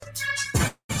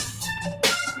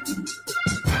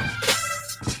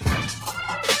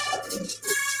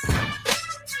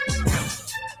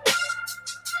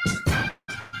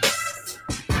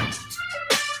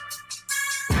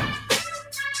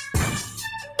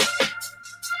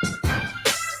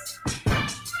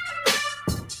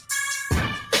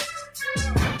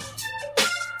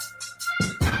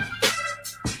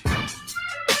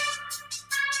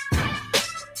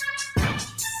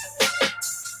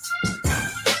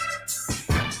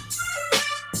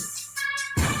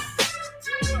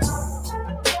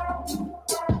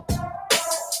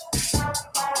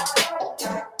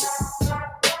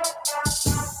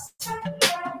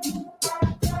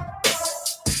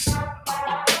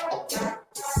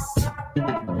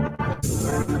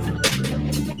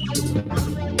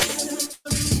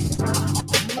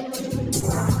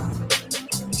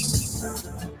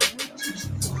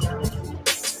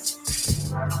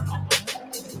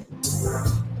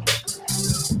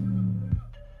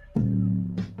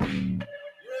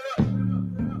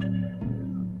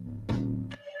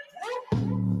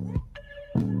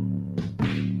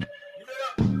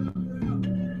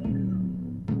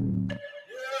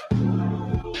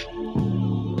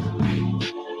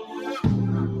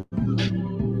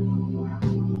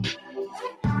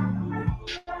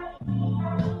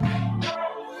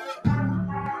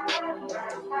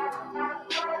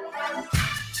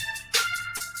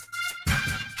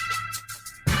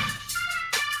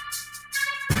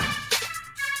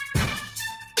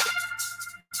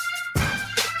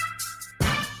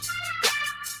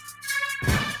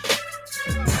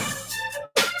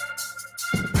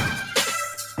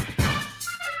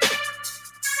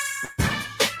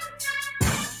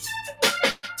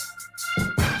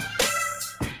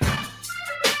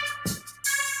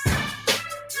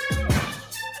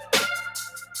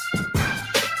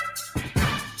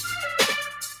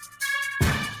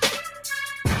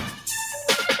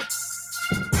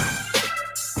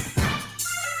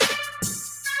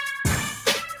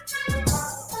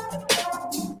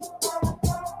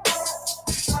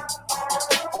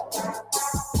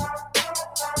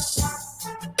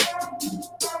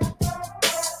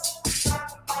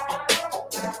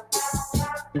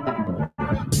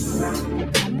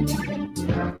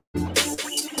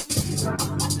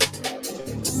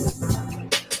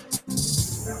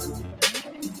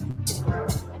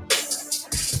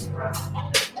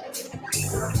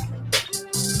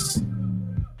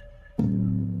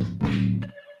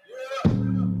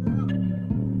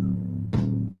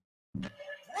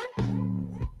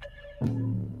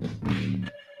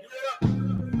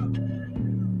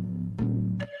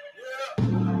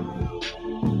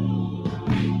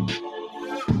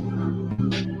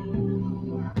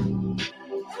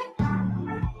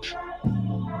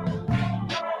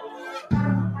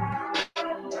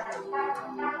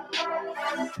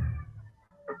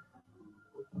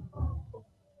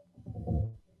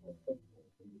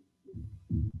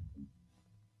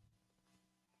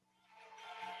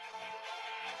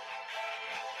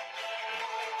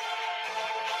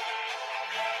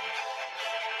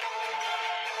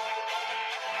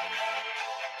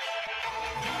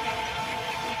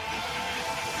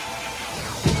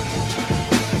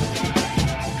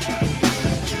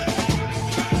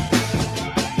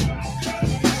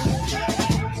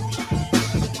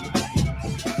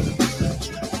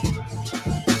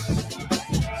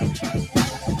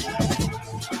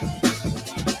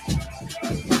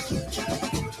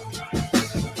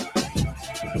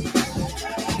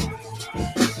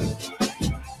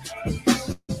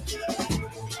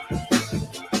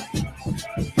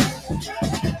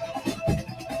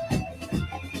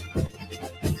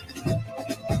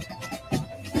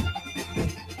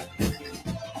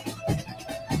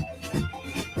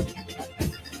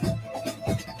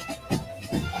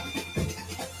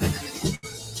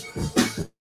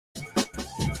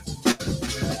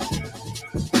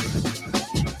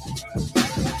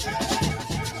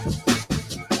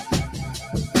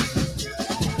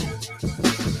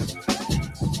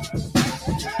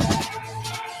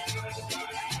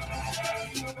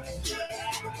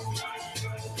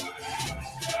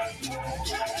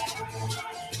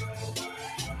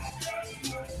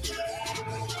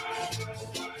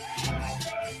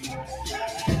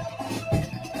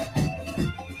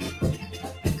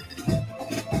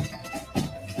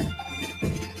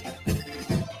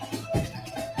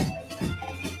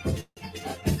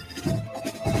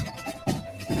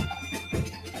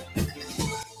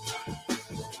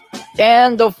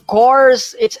And of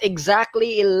course, it's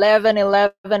exactly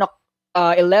 11:11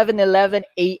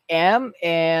 a.m.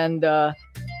 And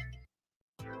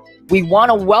we want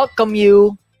to welcome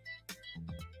you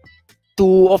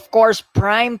to, of course,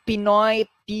 Prime Pinoy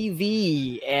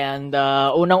TV. And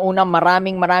unang-unang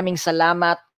maraming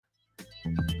salamat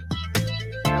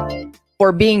for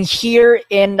being here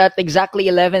in at exactly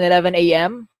 11:11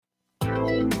 a.m.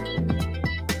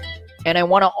 And I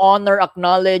want to honor,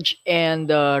 acknowledge, and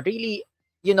really,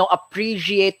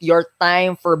 appreciate your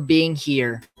time for being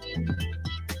here.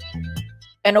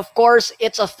 And of course,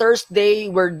 it's a Thursday.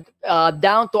 We're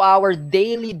down to our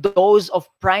daily dose of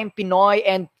Prime Pinoy.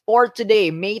 And for today,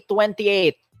 May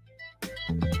 28th,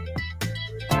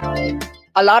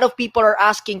 a lot of people are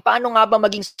asking, paano nga ba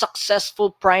maging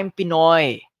successful Prime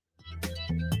Pinoy?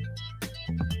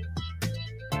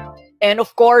 And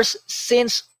of course,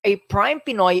 since a Prime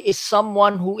Pinoy is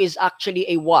someone who is actually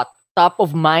a what? Top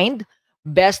of mind,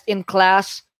 best in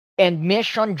class, and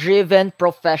mission-driven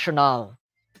professional.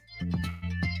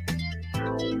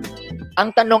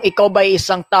 Ang tanong, ikaw ba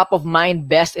isang top of mind,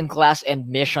 best in class, and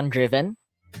mission-driven?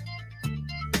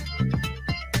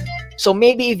 So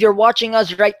maybe if you're watching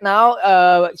us right now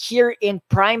here in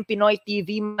Prime Pinoy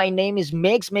TV, my name is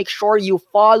Migs. Make sure you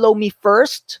follow me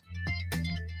first.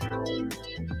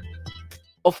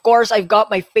 Of course, I've got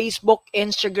my Facebook,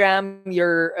 Instagram,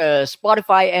 your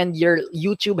Spotify, and your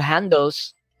YouTube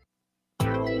handles.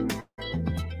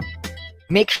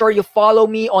 Make sure you follow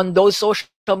me on those social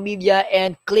media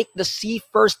and click the See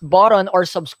First button or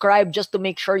subscribe just to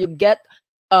make sure you get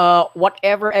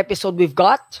whatever episode we've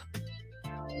got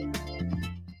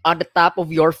at the top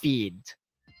of your feed.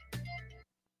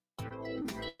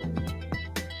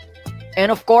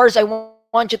 And of course, I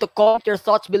want you to comment your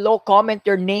thoughts below, comment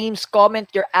your names, comment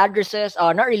your addresses,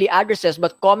 not really addresses,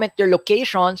 but comment your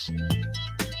locations,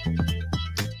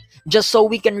 just so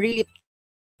we can really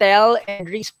tell and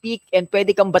re-speak and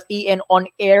pwede kang batiin on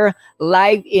air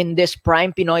live in this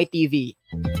Prime Pinoy TV.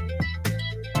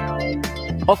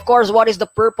 Of course, what is the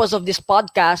purpose of this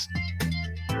podcast?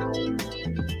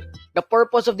 The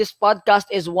purpose of this podcast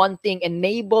is one thing: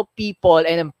 enable people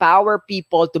and empower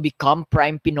people to become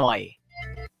Prime Pinoy.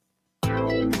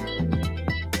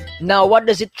 Now, what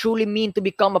does it truly mean to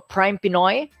become a Prime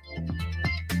Pinoy?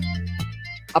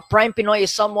 A Prime Pinoy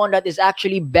is someone that is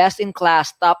actually best in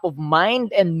class, top of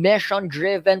mind, and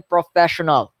mission-driven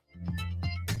professional.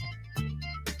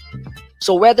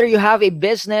 So whether you have a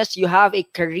business, you have a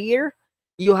career,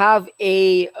 you have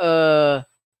a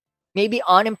maybe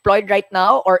unemployed right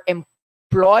now or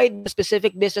employed in a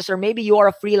specific business, or maybe you are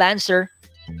a freelancer,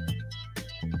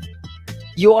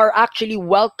 you are actually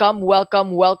welcome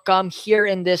here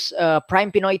in this Prime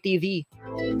Pinoy TV.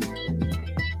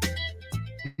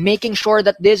 Making sure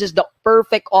that this is the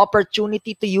perfect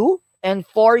opportunity to you and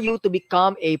for you to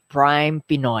become a Prime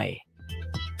Pinoy.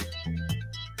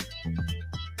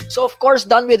 So of course,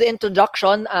 done with the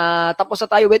introduction. Tapos na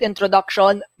tayo with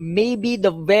introduction. Maybe the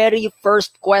very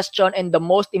first question and the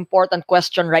most important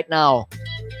question right now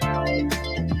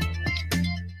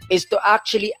is to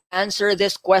actually answer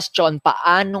this question: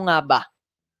 paano nga ba?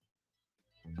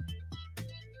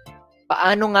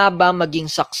 Paano nga ba maging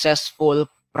successful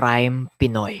Prime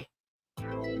Pinoy?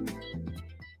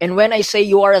 And when I say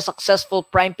you are a successful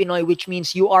Prime Pinoy, which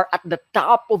means you are at the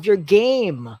top of your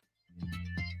game.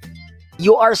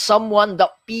 You are someone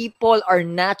that people are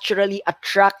naturally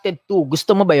attracted to.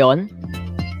 Gusto mo ba yon?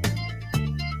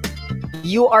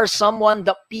 You are someone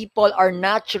that people are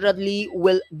naturally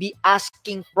will be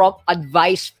asking from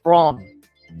advice from.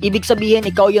 Ibig sabihin,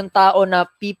 ikaw yung tao na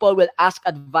people will ask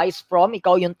advice from.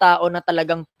 Ikaw yung tao na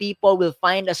talagang people will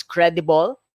find as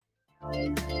credible.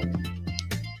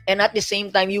 And at the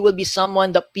same time, you will be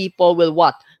someone that people will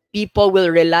what? People will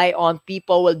rely on,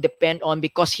 people will depend on,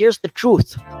 because here's the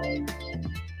truth.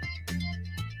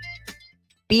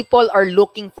 People are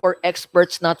looking for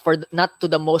experts, not to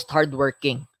the most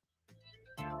hardworking.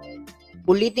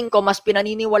 Ulitin ko, mas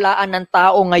pinaniniwalaan ng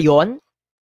tao ngayon,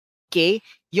 okay,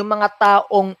 yung mga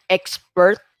taong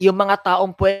expert, yung mga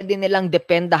taong pwede nilang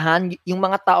dependahan, yung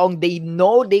mga taong they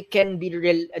know they can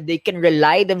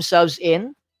rely themselves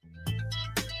in,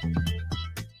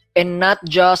 and not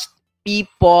just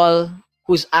people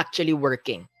who's actually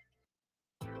working.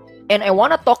 And I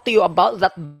want to talk to you about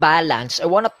that balance. I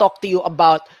want to talk to you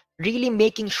about really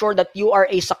making sure that you are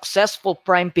a successful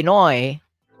Prime Pinoy.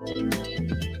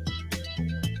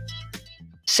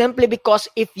 Simply because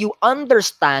if you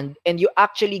understand and you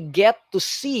actually get to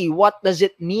see what does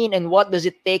it mean and what does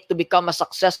it take to become a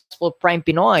successful Prime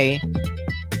Pinoy,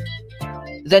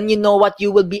 then you know what,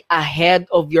 you will be ahead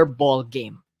of your ball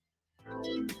game.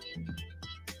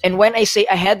 And when I say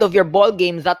ahead of your ball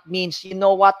game, that means, you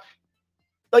know what,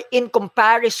 in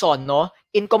comparison, no?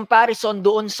 In comparison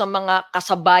doon sa mga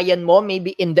kasabayan mo,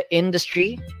 maybe in the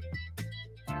industry,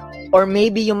 or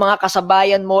maybe yung mga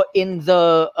kasabayan mo in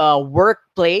the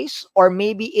workplace, or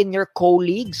maybe in your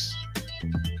colleagues,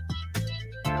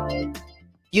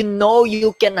 you know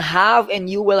you can have and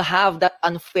you will have that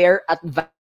unfair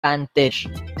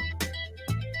advantage.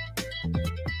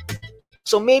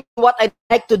 So maybe what I'd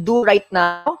like to do right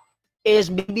now is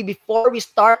maybe before we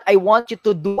start, I want you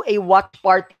to do a watch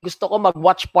party. Gusto ko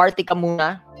mag-watch party ka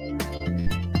muna.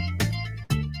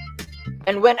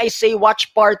 And when I say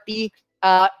watch party,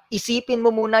 isipin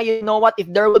mo muna, you know what, if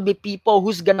there will be people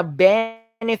who's gonna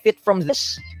benefit from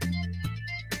this,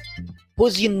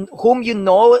 whom you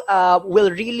know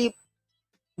will really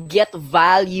get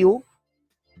value,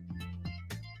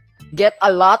 get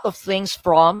a lot of things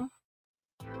from,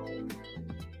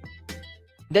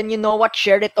 then you know what?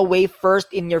 Share it away first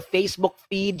in your Facebook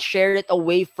feed. Share it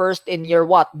away first in your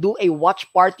what? Do a watch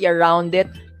party around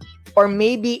it. Or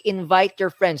maybe invite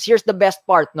your friends. Here's the best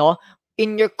part, no?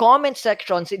 In your comment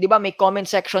section, di ba may comment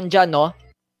section dyan, no?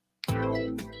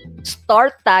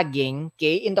 Start tagging,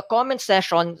 okay? In the comment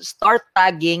section, start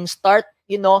tagging,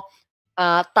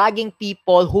 tagging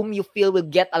people whom you feel will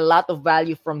get a lot of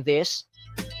value from this.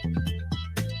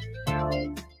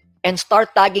 And start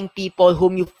tagging people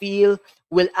whom you feel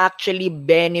will actually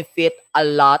benefit a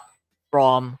lot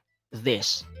from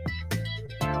this.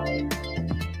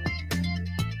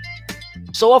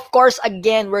 So of course,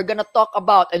 again, we're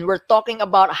talking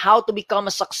about how to become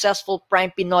a successful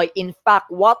Prime Pinoy. In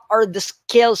fact, what are the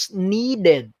skills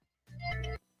needed?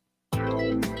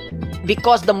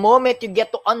 Because the moment you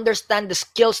get to understand the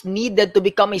skills needed to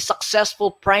become a successful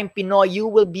Prime Pinoy, you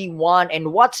will be one.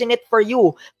 And what's in it for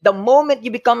you? The moment you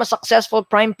become a successful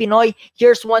Prime Pinoy,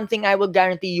 here's one thing I will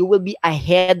guarantee: you will be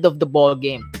ahead of the ball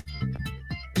game.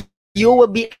 You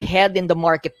will be ahead in the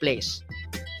marketplace.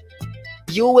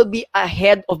 You will be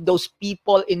ahead of those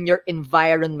people in your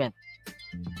environment.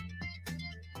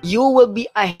 You will be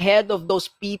ahead of those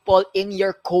people in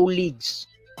your colleagues.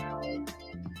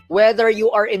 Whether you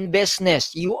are in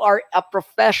business, you are a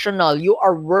professional, you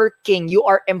are working, you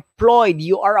are employed,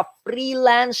 you are a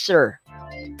freelancer,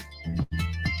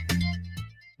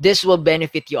 this will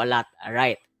benefit you a lot, all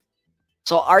right?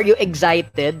 So are you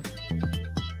excited?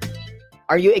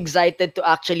 Are you excited to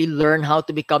actually learn how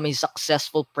to become a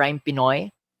successful Prime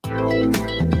Pinoy?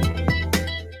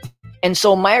 And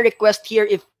so my request here,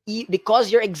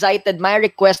 because you're excited, my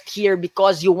request here,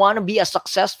 because you want to be a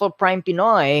successful Prime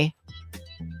Pinoy,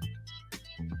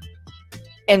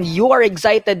 and you are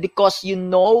excited because you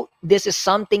know this is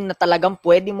something na talagang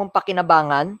pwede mong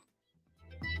pakinabangan,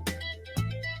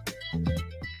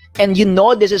 and you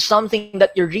know this is something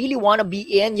that you really want to be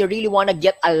in, you really want to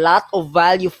get a lot of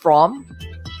value from,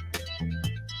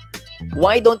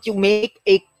 why don't you make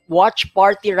a watch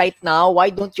party right now? Why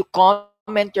don't you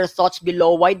comment your thoughts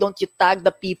below? Why don't you tag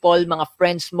the people, mga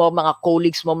friends mo, mga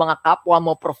colleagues mo, mga kapwa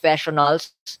mo,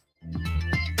 professionals,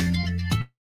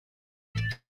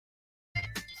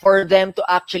 for them to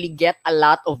actually get a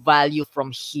lot of value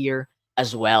from here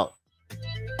as well.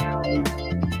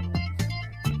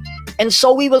 And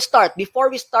so we will start. Before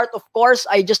we start, of course,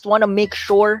 I just want to make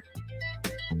sure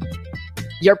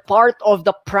you're part of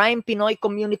the Prime Pinoy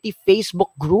Community Facebook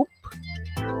group.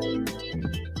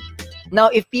 Now,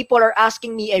 if people are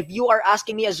asking me, if you are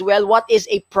asking me as well, what is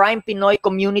a Prime Pinoy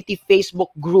Community Facebook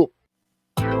group?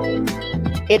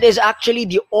 It is actually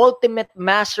the ultimate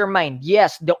mastermind.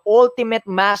 Yes, the ultimate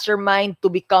mastermind to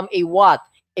become a what?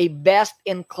 A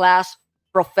best-in-class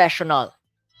professional.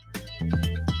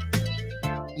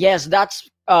 Yes, that's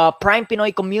Prime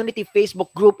Pinoy Community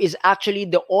Facebook group is actually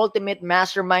the ultimate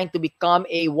mastermind to become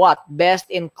a what?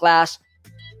 Best-in-class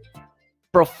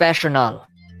professional.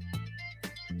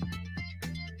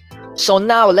 So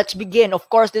now, let's begin. Of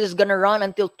course, this is gonna run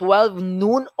until 12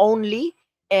 noon only.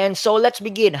 And so let's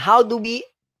begin. How do we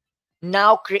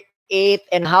now create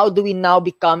and how do we now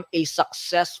become a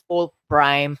successful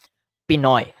Prime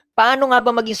Pinoy? Paano nga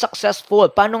ba maging successful?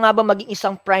 Paano nga ba maging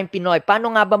isang Prime Pinoy?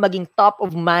 Paano nga ba maging top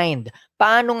of mind?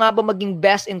 Paano nga ba maging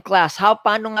best in class?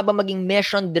 Paano nga ba maging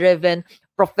mission-driven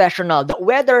professional?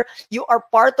 Whether you are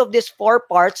part of these 4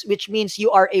 parts, which means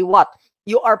you are a what?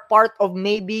 You are part of,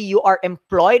 maybe you are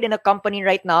employed in a company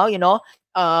right now, you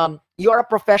are a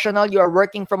professional, you are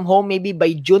working from home, maybe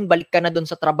by June, balik ka na dun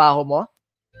sa trabaho mo.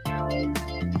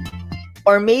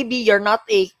 Or maybe you're not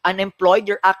unemployed,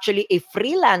 you're actually a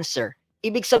freelancer.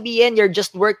 Ibig sabihin, you're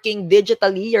just working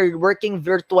digitally, you're working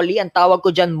virtually. Ang tawag ko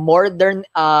dyan, modern,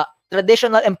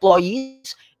 traditional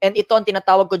employees. And ito, ang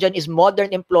tinatawag ko dyan is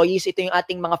modern employees. Ito yung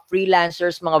ating mga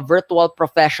freelancers, mga virtual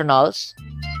professionals.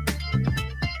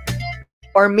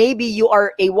 Or maybe you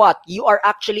are a what? You are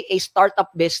actually a startup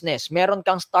business. Meron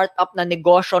kang startup na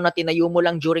negosyo na tinayo mo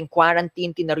lang during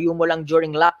quarantine, tinayo mo lang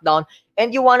during lockdown,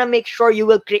 and you want to make sure you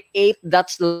will create that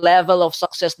level of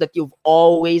success that you've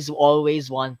always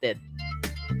wanted.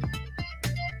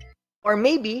 Or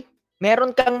maybe,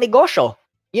 meron kang negosyo.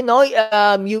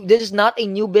 This is not a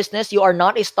new business. You are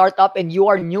not a startup and you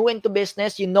are new into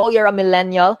business. You're a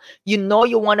millennial. You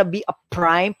want to be a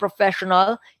prime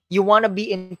professional. You want to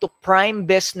be into prime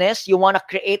business. You want to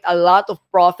create a lot of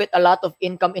profit, a lot of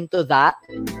income into that.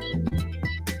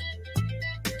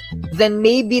 Then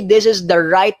maybe this is the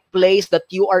right place that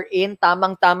you are in,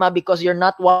 tamang-tama, because you're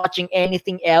not watching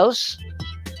anything else.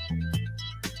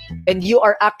 And you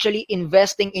are actually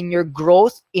investing in your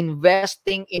growth,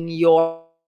 investing in your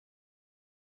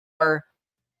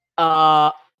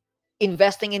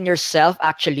investing in yourself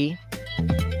actually.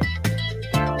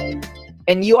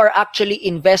 And you are actually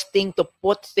investing to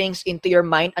put things into your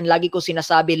mind. Ang lagi ko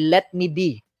sinasabi, let me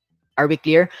be. Are we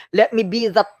clear? Let me be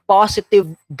that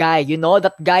positive guy, you know,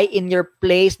 that guy in your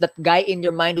place, that guy in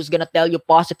your mind who's gonna tell you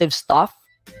positive stuff,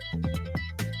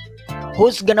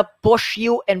 who's gonna push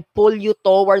you and pull you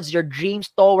towards your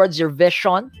dreams, towards your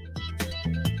vision,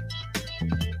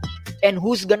 and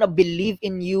who's gonna believe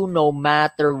in you no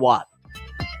matter what.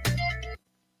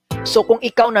 So kung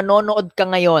ikaw nanonood ka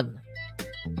ngayon,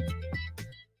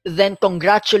 then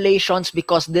congratulations,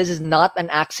 because this is not an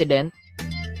accident.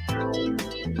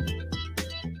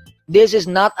 This is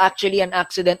not actually an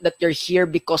accident that you're here,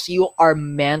 because you are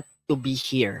meant to be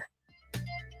here.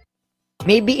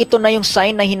 Maybe ito na yung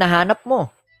sign na hinahanap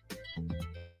mo.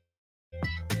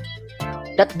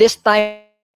 That this time,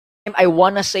 I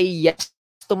wanna say yes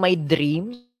to my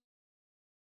dreams.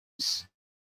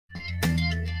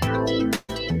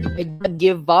 I don't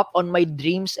give up on my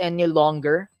dreams any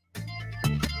longer.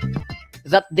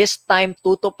 That this time,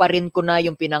 tutuparin ko na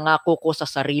yung pinangako ko sa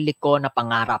sarili ko na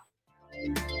pangarap.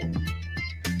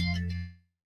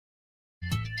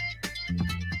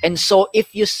 And so,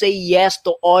 if you say yes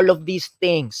to all of these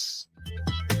things,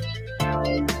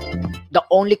 the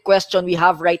only question we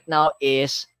have right now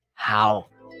is, how?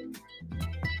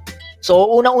 So,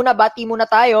 unang-una, bati muna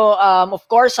tayo. Of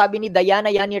course, sabi ni Diana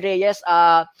Yani Reyes,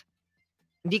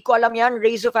 hindi ko alam yan,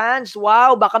 raise of hands.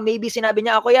 Wow, baka maybe sinabi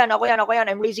niya, ako yan.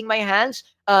 I'm raising my hands.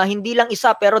 Hindi lang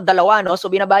isa, pero dalawa, no?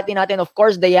 So, binabati natin, of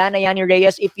course, Diana Yani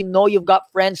Reyes. If you know you've got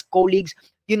friends, colleagues,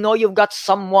 you know you've got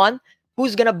someone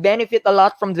who's gonna benefit a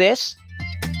lot from this,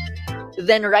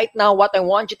 then right now, what I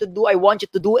want you to do, I want you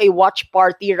to do a watch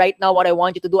party. Right now, what I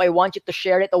want you to do, I want you to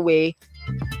share it away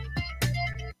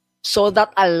so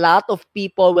that a lot of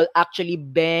people will actually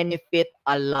benefit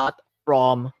a lot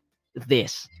from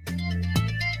this.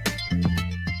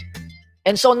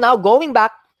 And so now, going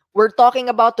back, we're talking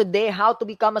about today how to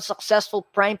become a successful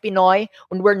Prime Pinoy,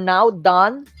 and we're now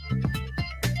done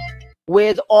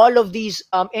with all of these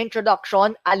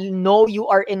introduction. I know you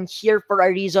are in here for a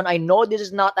reason. I know this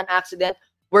is not an accident.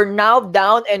 We're now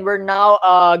down, and we're now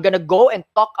gonna go and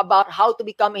talk about how to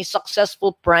become a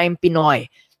successful Prime Pinoy.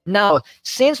 Now,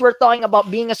 since we're talking about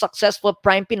being a successful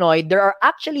Prime Pinoy, there are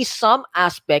actually some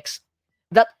aspects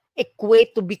that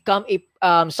equate to become a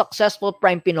successful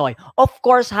Prime Pinoy. Of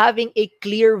course, having a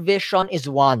clear vision is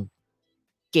one.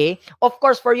 Okay? Of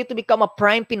course, for you to become a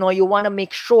Prime Pinoy, you want to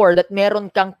make sure that meron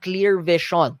kang clear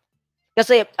vision.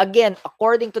 Kasi, again,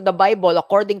 according to the Bible,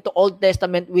 according to Old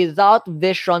Testament, without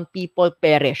vision, people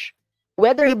perish.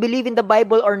 Whether you believe in the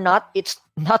Bible or not, it's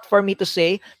not for me to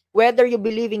say. Whether you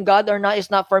believe in God or not,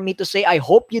 it's not for me to say. I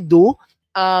hope you do,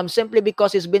 simply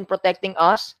because He's been protecting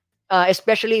us.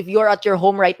 Especially if you're at your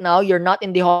home right now, you're not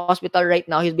in the hospital right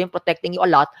now, He's been protecting you a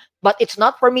lot. But it's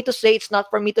not for me to say, it's not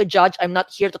for me to judge. I'm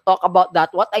not here to talk about that.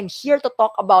 What I'm here to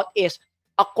talk about is,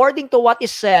 according to what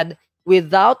is said,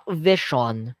 without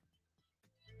vision,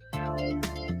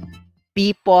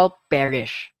 people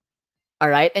perish. All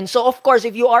right? And so, of course,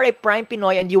 if you are a Prime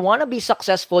Pinoy and you want to be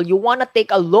successful, you want to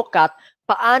take a look at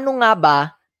paano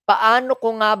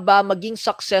ko nga ba maging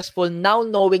successful now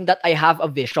knowing that I have a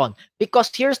vision?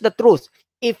 Because here's the truth.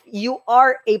 If you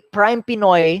are a Prime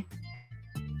Pinoy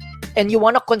and you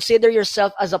want to consider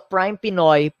yourself as a Prime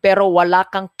Pinoy pero wala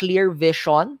kang clear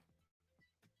vision,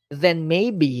 then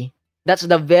maybe that's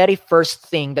the very first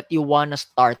thing that you want to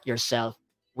start yourself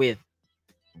with.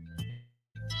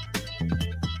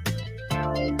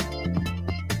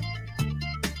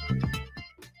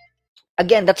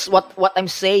 Again, that's what I'm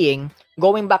saying.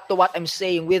 Going back to what I'm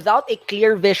saying, without a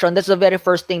clear vision, that's the very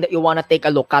first thing that you want to take a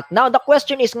look at. Now, the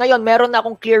question is, ngayon, meron na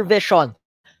akong clear vision.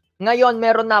 Ngayon,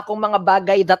 meron na akong mga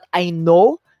bagay that I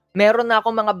know. Meron na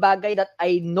akong mga bagay that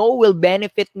I know will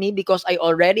benefit me because I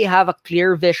already have a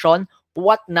clear vision.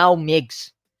 What now,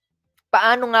 Migs?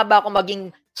 Paano nga ba ako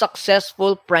maging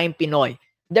successful Prime Pinoy?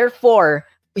 Therefore,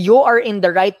 you are in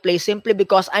the right place simply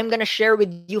because I'm gonna share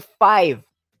with you 5.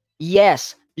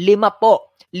 Yes, 5 po.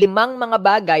 5 mga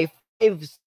bagay, 5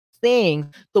 things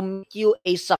to make you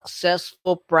a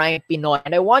successful Prime Pinoy.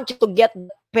 And I want you to get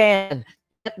that pen,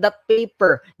 get that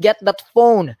paper, get that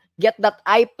phone, get that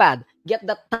iPad, get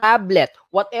that tablet,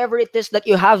 whatever it is that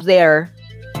you have there.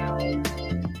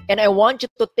 And I want you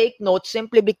to take notes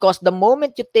simply because the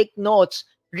moment you take notes,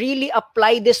 really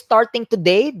apply this starting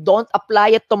today. Don't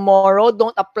apply it tomorrow.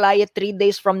 Don't apply it 3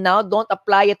 days from now. Don't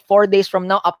apply it 4 days from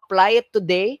now. Apply it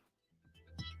today.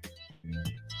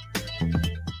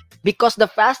 Because the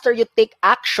faster you take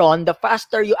action, the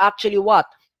faster you actually what?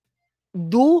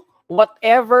 Do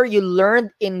whatever you learned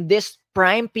in this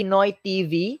Prime Pinoy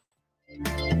TV.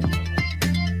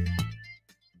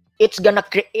 it's gonna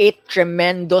create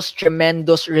tremendous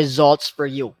results for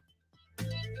you.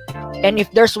 And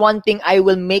if there's one thing I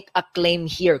will make a claim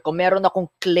here, kung meron akong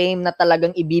claim na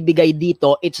talagang ibibigay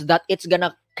dito, it's that it's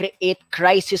gonna create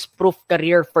crisis-proof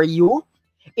career for you.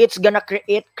 It's gonna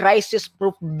create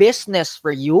crisis-proof business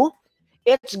for you.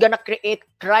 It's gonna create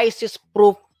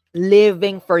crisis-proof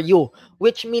living for you.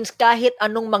 Which means kahit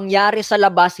anong mangyari sa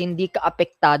labas, hindi ka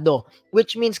apektado.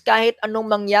 Which means kahit anong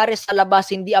mangyari sa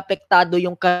labas, hindi apektado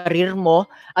yung career mo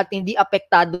at hindi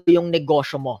apektado yung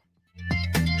negosyo mo.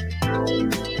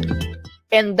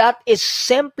 And that is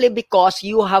simply because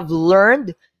you have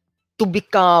learned to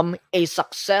become a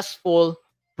successful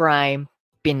prime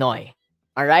Pinoy.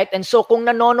 All right? And so kung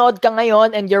nanonood ka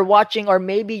ngayon and you're watching or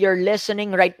maybe you're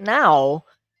listening right now,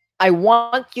 I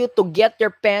want you to get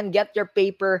your pen, get your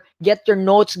paper, get your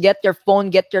notes, get your phone,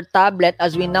 get your tablet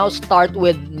as we now start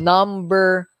with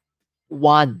number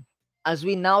 1. As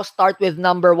we now start with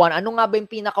number 1. Ano nga ba yung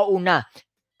pinakauna?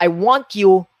 I want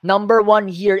you, number 1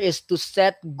 here is to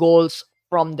set goals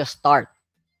from the start.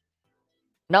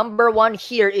 Number 1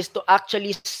 here is to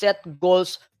actually set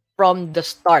goals from the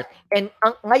start. And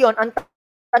ngayon, ang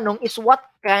tanong is what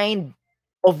kind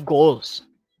of goals?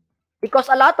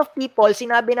 Because a lot of people,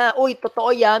 sinabi na, uy,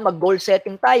 totoo yan, mag-goal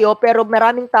setting tayo, pero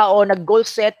maraming tao nag-goal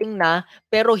setting na,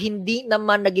 pero hindi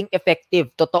naman naging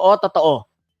effective. Totoo.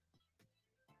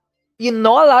 You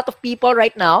know a lot of people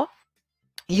right now,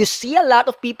 you see a lot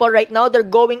of people right now, they're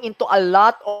going into a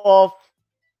lot of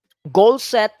goal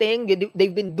setting.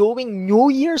 They've been doing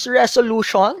New Year's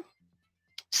resolution.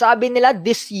 Sabi nila,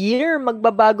 this year,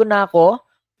 magbabago na ako.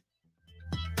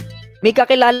 May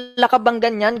kakilala ka bang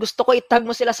ganyan? Gusto ko itag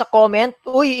mo sila sa comment.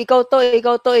 Uy, ikaw to.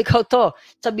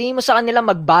 Sabihin mo sa kanila,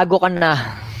 magbago ka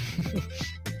na.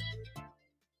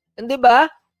 Hindi ba?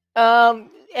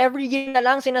 Every year na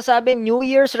lang sinasabi, New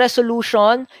Year's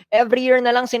resolution. Every year na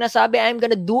lang sinasabi, I'm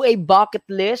gonna do a bucket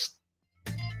list.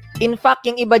 In fact,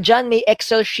 yung iba dyan may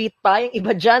Excel sheet pa. Yung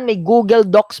iba dyan may Google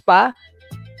Docs pa.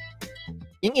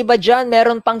 Yung iba dyan,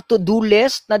 meron pang to-do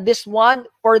list na this one,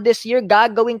 for this year,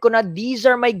 gagawin ko na, these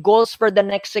are my goals for the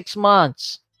next 6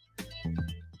 months.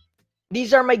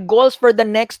 These are my goals for the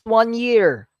next 1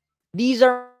 year. These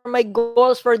are my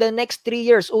goals for the next 3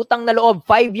 years. Utang na loob,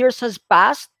 5 years has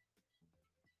passed.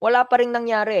 Wala pa rin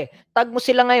nangyari. Tag mo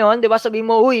sila ngayon, di ba? Sabi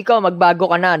mo, uy, ikaw, magbago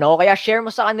ka na, no? Kaya share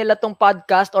mo sa kanila tong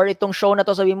podcast or itong show na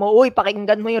to. Sabi mo, uy,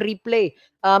 pakinggan mo yung replay.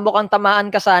 Mukhang tamaan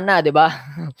ka sana, di ba?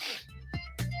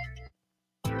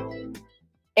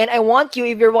 And I want you,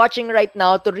 if you're watching right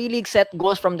now, to really set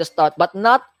goals from the start, but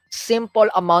not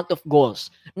simple amount of goals.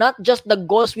 Not just the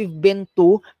goals we've been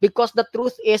to, because the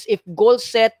truth is, if goal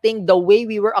setting the way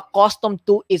we were accustomed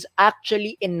to is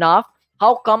actually enough,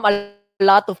 how come a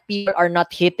lot of people are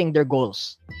not hitting their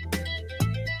goals?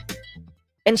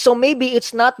 And so maybe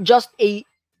it's not just a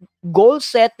goal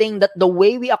setting that the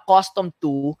way we accustomed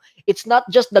to, it's not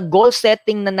just the goal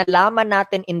setting na nalaman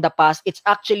natin in the past, it's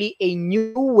actually a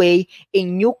new way, a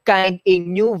new kind, a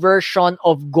new version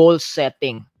of goal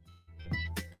setting.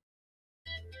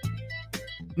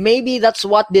 Maybe that's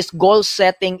what this goal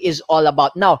setting is all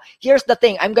about. Now, here's the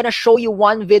thing. I'm gonna show you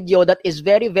one video that is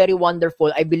very, very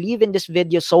wonderful. I believe in this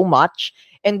video so much.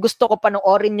 And gusto ko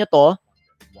panoorin nyo to.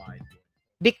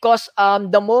 Because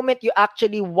the moment you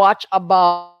actually watch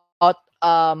about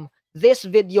this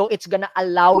video, it's gonna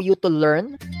allow you to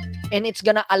learn. And it's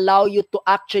gonna allow you to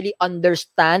actually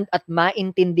understand at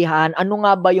maintindihan ano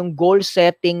nga ba yung goal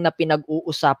setting na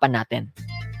pinag-uusapan natin.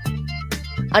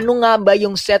 Ano nga ba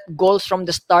yung set goals from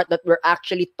the start that we're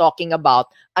actually talking about?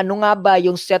 Ano nga ba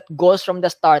yung set goals from the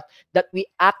start that we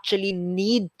actually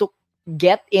need to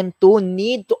get into,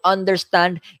 need to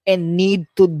understand, and need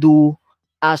to do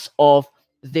as of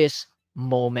this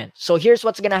moment? So here's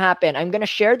what's gonna happen. I'm gonna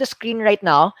share the screen right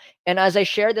now. And as I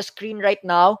share the screen right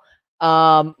now,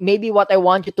 maybe what I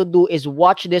want you to do is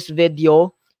watch this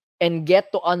video and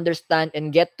get to understand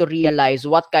and get to realize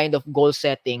what kind of goal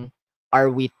setting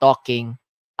are we talking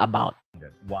about.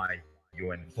 Why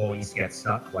your employees get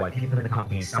stuck, why people in the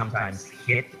company sometimes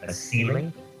hit a ceiling.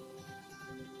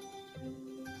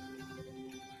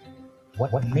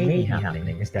 What may be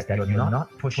happening is that you're not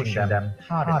pushing them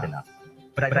hard enough.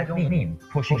 But I don't mean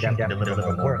pushing them to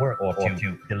deliver more work or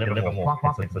to deliver more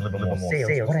profits, deliver more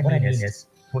sales. What I mean is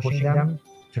pushing them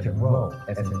to grow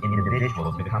as an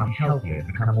individual, become healthier,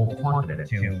 become more confident,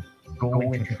 to go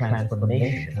into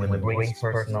transformation, to embrace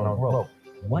personal growth.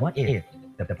 What if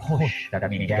the push that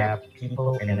we gave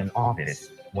people in an office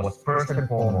was first and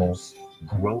foremost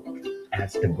growth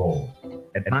as the goal?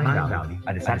 At my value,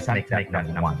 I decided to make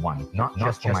that number one, not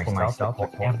just for myself,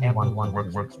 but for everyone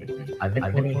who works with me. I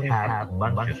literally have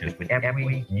lunches with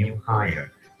every new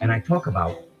hire and I talk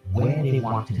about where they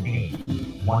want to be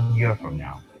 1 year from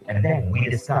now. And then we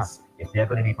discuss if they're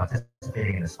going to be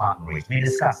participating in the Spartan race. We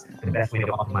discuss the best way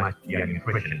to optimize their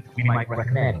nutrition. We might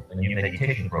recommend a new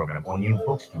meditation program or new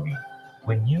books to read.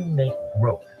 When you make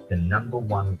growth the number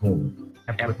one goal,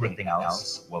 everything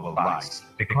else will rise.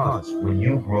 Because when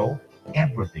you grow,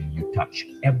 everything you touch,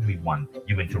 everyone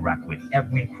you interact with,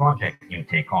 every project you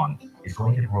take on is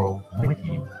going to grow with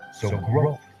you. So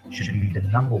growth should be the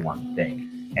number one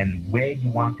thing. And where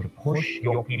you want to push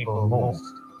your people most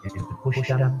is to push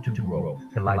them to grow,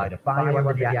 to light a fire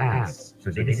under their ass, so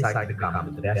they decide to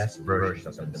become the best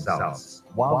versions of themselves.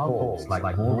 While goals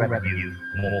like more revenue,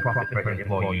 more profit per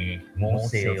employee, more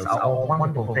sales are all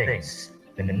wonderful things,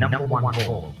 then the number one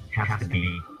goal has to be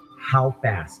how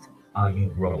fast are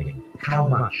you growing? How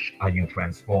much are you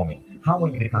transforming? How are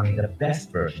you becoming the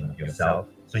best version of yourself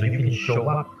so you can show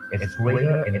up as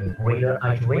greater and greater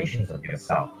iterations of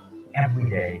yourself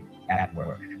every day at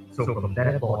work? So from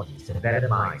better bodies to better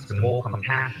minds to more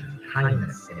compassion,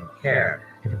 kindness, and care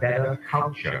to better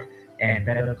culture and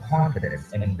better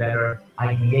confidence and better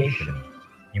ideation,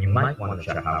 you might want to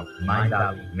check out Mind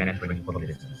Valley Mentoring for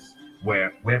Business,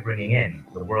 where we're bringing in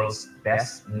the world's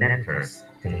best mentors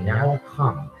to now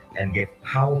come and give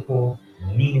powerful,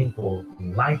 meaningful,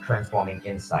 life-transforming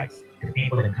insights to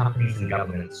people in companies and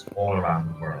governments all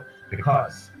around the world.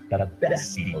 Because they're the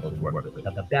best people to work with,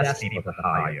 they're the best people to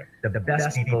hire, they're the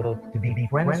best people to be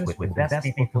friends with, the best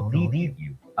people to lead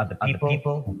you are the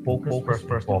people who focus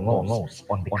first and foremost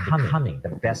on becoming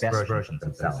the best versions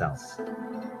of themselves.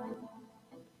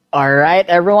 All right,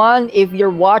 everyone. If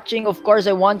you're watching, of course,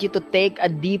 I want you to take a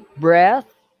deep breath.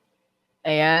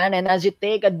 Ayan, and as you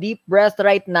take a deep breath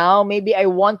right now, maybe I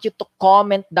want you to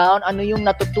comment down ano yung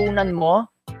natutunan mo.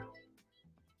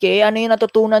 Okay, ano yung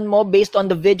natutunan mo based on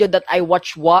the video that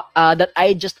that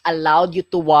I just allowed you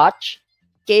to watch?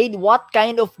 Okay, what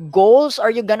kind of goals are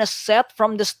you gonna set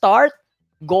from the start?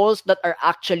 Goals that are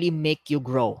actually make you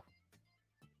grow.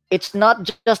 It's not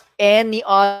just any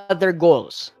other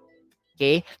goals.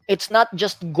 Okay, it's not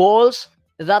just goals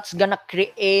that's gonna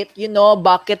create,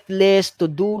 bucket list,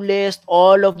 to-do list,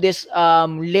 all of this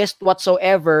list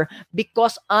whatsoever,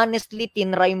 because honestly,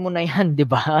 tinry mo na yan, di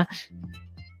ba?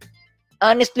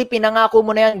 Honestly, pinangako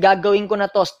mo na yan, gagawin ko na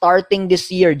to starting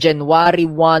this year, January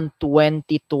 1,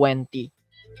 2020.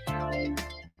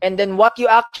 And then what you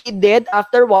actually did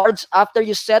afterwards, after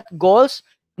you set goals,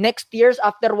 next year's,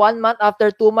 after 1 month,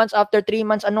 after 2 months, after 3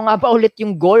 months, ano nga ba ulit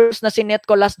yung goals na sinet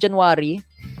ko last January?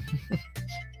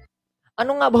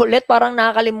 Ano nga ba ulit? Parang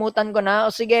nakakalimutan ko na.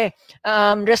 O sige,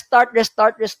 restart.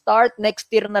 Next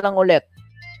year na lang ulit.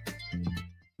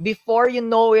 Before you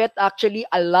know it, actually,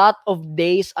 a lot of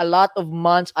days, a lot of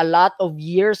months, a lot of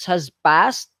years has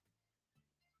passed.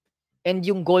 And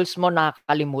yung goals mo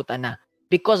nakakalimutan na.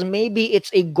 Because maybe it's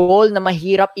a goal na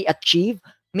mahirap i-achieve.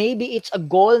 Maybe it's a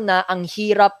goal na ang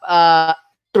hirap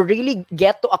to really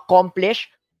get to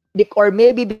accomplish. Or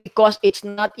maybe because it's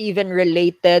not even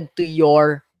related to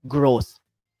your growth.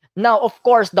 Now, of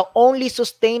course, the only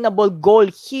sustainable goal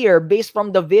here, based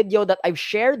from the video that I've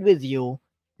shared with you,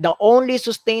 the only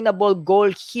sustainable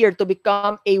goal here to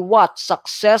become a what?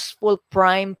 Successful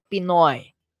prime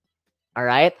Pinoy. All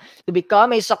right? To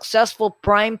become a successful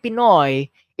prime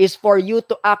Pinoy is for you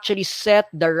to actually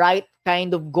set the right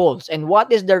kind of goals. And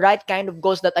what is the right kind of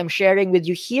goals that I'm sharing with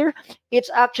you here? It's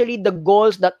actually the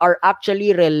goals that are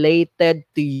actually related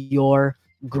to your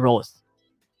growth.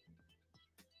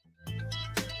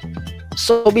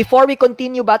 So before we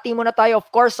continue, bati muna tayo. Of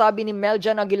course, sabi ni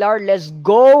Meljan Aguilar, let's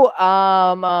go.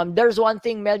 There's one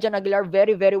thing, Meljan Aguilar,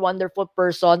 very, very wonderful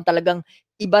person. Talagang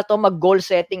iba to mag-goal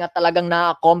setting at talagang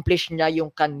na-accomplish niya yung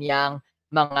kanyang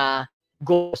mga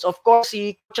goals. Of course,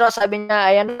 si Kucha sabi niya,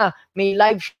 ayan na, may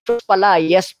live shows pala.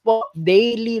 Yes po,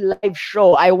 daily live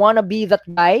show. I wanna be that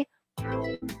guy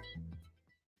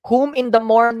whom in the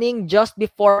morning, just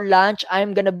before lunch,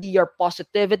 I'm gonna be your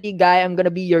positivity guy. I'm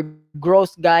gonna be your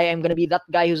growth guy. I'm gonna be that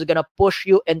guy who's gonna push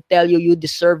you and tell you you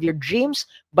deserve your dreams,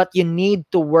 but you need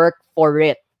to work for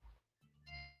it.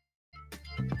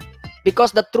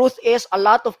 Because the truth is, a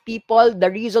lot of people,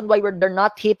 the reason why they're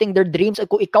not hitting their dreams,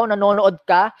 kung ikaw nanonood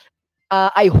ka,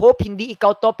 I hope hindi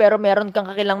ikaw to, pero meron kang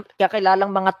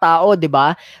kakilalang mga tao, di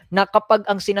ba? Na kapag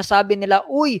ang sinasabi nila,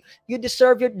 uy, you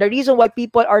deserve the reason why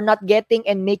people are not getting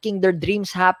and making their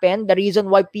dreams happen, the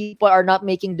reason why people are not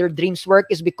making their dreams work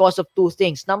is because of two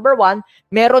things. Number one,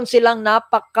 meron silang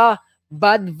napaka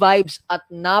bad vibes at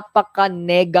napaka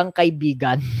negang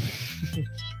kaibigan.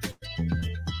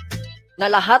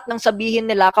 Na lahat ng sabihin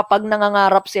nila kapag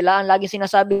nangangarap sila, ang laging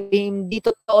sinasabi, hindi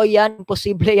totoo yan,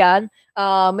 imposible yan,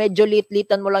 medyo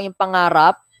lit-litan mo lang yung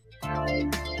pangarap.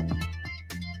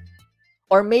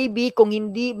 Or maybe kung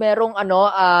hindi merong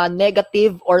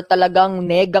negative or talagang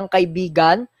negang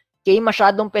kaibigan, okay,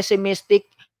 masyadong pessimistic,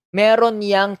 meron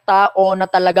yang tao na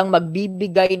talagang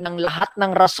magbibigay ng lahat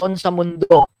ng rason sa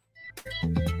mundo.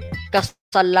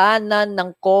 Kasalanan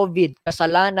ng COVID,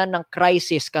 kasalanan ng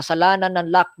crisis, kasalanan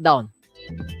ng lockdown,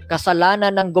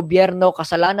 kasalanan ng gobyerno,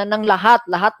 kasalanan ng lahat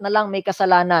na lang may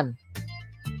kasalanan.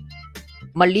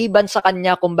 Maliban sa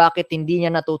kanya kung bakit hindi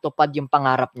niya natutupad yung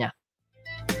pangarap niya.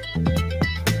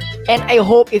 And I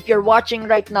hope if you're watching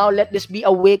right now, let this be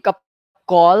a wake-up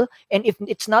call. And if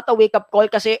it's not a wake-up call,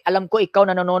 kasi alam ko ikaw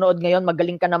na nanonood ngayon,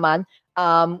 magaling ka naman,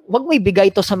 wag mo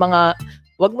ibigay to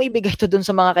dun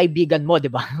sa mga kaibigan mo,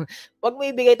 di ba? Wag mo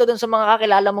ibigay to dun sa mga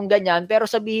kakilala mong ganyan, pero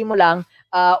sabihin mo lang,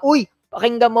 uy,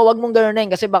 pakinggan mo, wag mong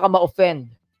gano'n kasi baka ma-offend.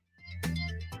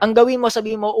 Ang gawin mo,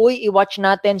 sabihin mo, uy, i-watch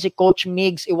natin si Coach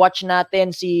Migs, i-watch natin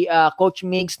si Coach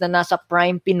Migs na nasa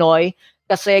Prime Pinoy,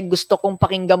 kasi gusto kong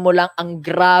pakinggan mo lang ang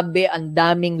grabe, ang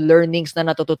daming learnings na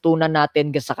natututunan natin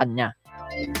sa kanya.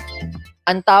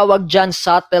 Ang tawag dyan,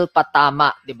 subtle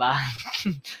patama, di ba?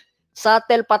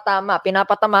 Subtle patama,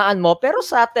 pinapatamaan mo, pero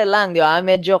subtle lang, di ba?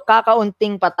 Medyo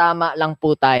kakaunting patama lang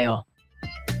po tayo.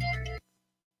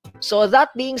 So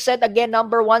that being said, again,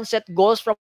 number 1, set goals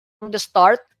from the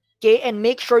start. Okay, and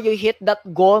make sure you hit that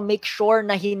goal. Make sure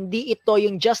na hindi ito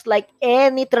yung just like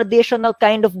any traditional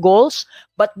kind of goals,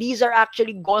 but these are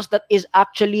actually goals that is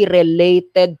actually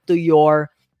related to your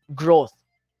growth.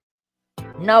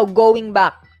 Now, going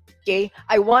back, okay,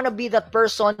 I want to be that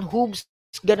person who's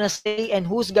gonna say and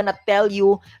who's gonna tell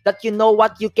you that you know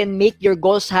what, you can make your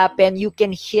goals happen, you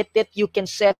can hit it, you can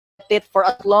set it for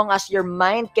as long as your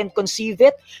mind can conceive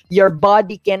it, your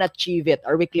body can achieve it.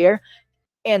 Are we clear?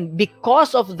 And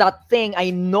because of that thing,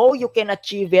 I know you can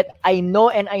achieve it. I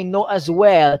know as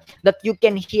well that you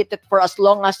can hit it for as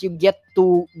long as you get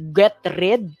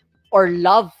rid or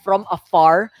love from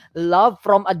afar, love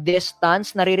from a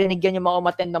distance. Naririnig yan yung mga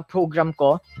umattend ng program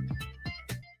ko.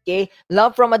 Okay?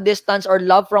 Love from a distance or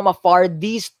love from afar,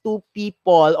 these two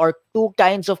people or two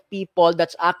kinds of people,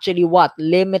 that's actually what?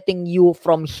 Limiting you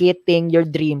from hitting your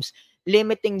dreams.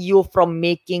 Limiting you from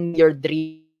making your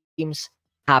dreams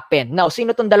happen. Now,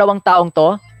 sino tong dalawang taong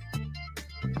to?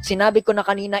 Sinabi ko na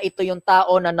kanina, ito yung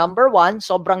tao na number 1,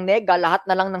 sobrang nega, lahat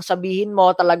na lang nang sabihin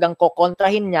mo, talagang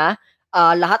kokontrahin niya,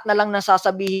 lahat na lang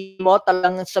nasasabihin mo,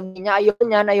 talagang sabihin niya,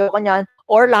 ayoko niyan,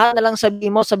 or lahat na lang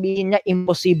sabihin niya,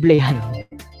 imposible yan.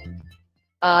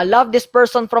 Love this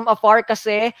person from afar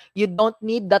kasi you don't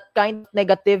need that kind of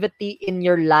negativity in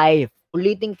your life.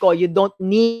 Ulitin ko, you don't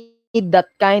need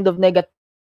that kind of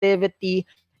negativity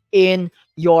in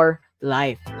your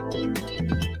life.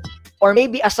 Or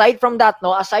maybe aside from that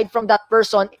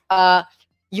person,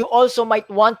 you also might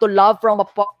want to love from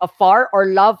afar or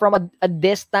love from a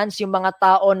distance yung mga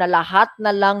tao na lahat na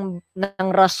lang ng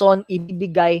rason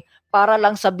ibibigay para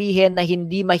lang sabihin na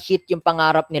hindi ma-hit yung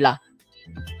pangarap nila.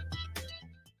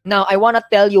 Now, I want to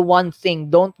tell you one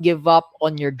thing, don't give up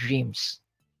on your dreams.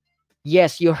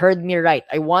 Yes, you heard me right.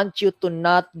 I want you to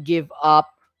not give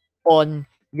up on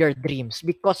your dreams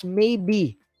because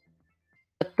maybe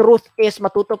the truth is,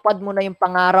 matutupad mo na yung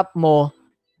pangarap mo,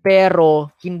 pero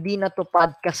hindi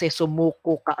natupad kasi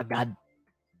sumuko ka agad.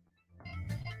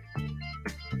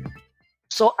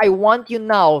 So, I want you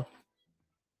now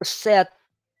to set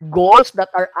goals that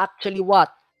are actually what?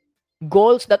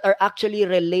 Goals that are actually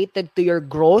related to your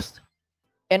growth.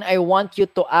 And I want you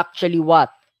to actually what?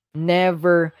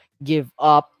 Never give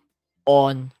up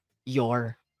on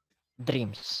your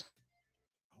dreams.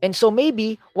 And so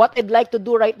maybe what I'd like to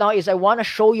do right now is I want to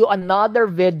show you another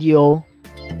video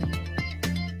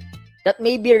that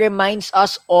maybe reminds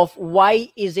us of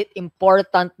why is it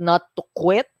important not to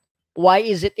quit, why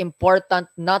is it important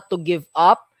not to give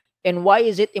up, and why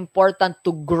is it important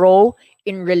to grow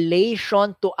in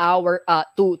relation to our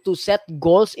to set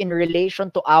goals in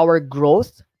relation to our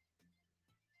growth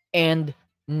and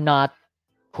not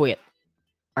quit.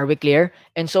 Are we clear?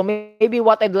 And so maybe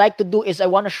what I'd like to do is I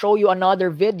want to show you another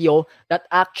video that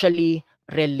actually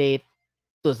relate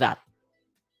to that.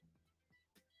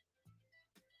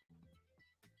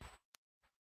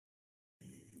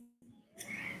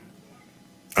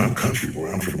 I'm country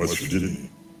boy. I'm from West Virginia.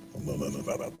 I don't know nothing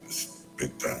about this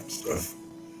big time stuff.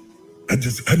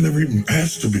 I never even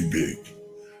asked to be big.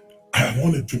 I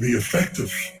wanted to be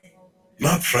effective,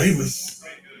 not famous.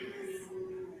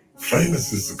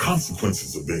 Famous is the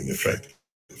consequences of being effective.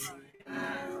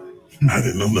 I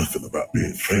didn't know nothing about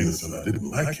being famous and I didn't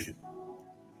like it.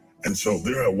 And so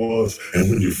there I was. And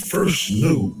when you first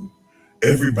knew,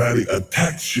 everybody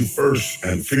attacks you first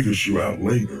and figures you out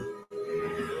later.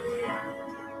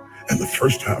 And the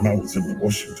first time I was in the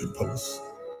Washington Post,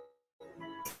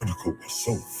 article was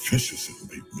so vicious it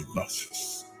made me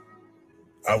nauseous.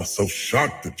 I was so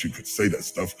shocked that you could say that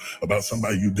stuff about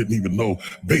somebody you didn't even know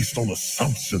based on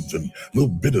assumptions and a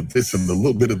little bit of this and a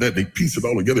little bit of that. They piece it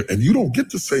all together and you don't get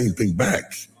to say anything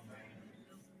back.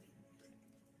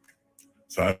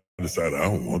 So I decided I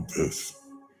don't want this.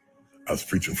 I was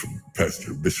preaching for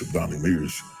Pastor Bishop Donnie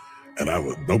Mears, and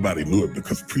nobody knew it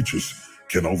because preachers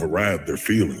can override their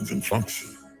feelings and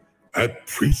function. I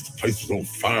preached, the place was on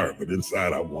fire, but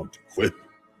inside I wanted to quit.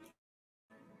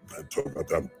 I told him,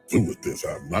 I'm through with this.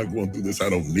 I'm not going through this. I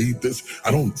don't need this.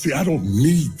 I don't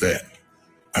need that.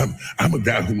 I'm a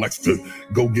guy who likes to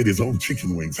go get his own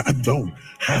chicken wings. I don't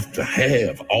have to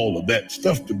have all of that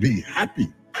stuff to be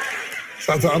happy.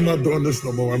 So I thought, I'm not doing this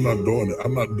no more. I'm not doing it.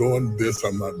 I'm not doing this.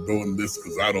 I'm not doing this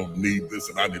because I don't need this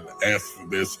and I didn't ask for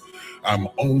this. I'm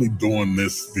only doing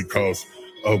this because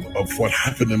of what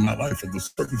happened in my life, of the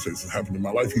circumstances that happened in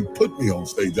my life. He put me on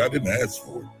stage. I didn't ask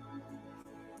for it.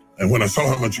 And when I saw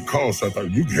how much it cost, I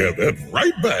thought, you can have that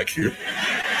right back here.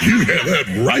 You can have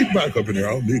that right back up in here.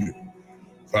 I don't need it.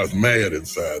 So I was mad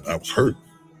inside. I was hurt.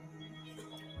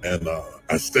 And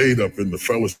I stayed up in the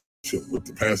fellowship with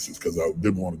the pastors because I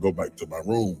didn't want to go back to my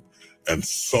room and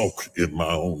sulk in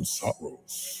my own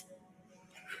sorrows.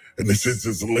 And they said,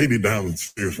 there's a lady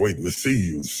downstairs waiting to see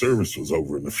you. The service was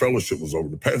over and the fellowship was over.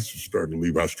 The pastor was starting to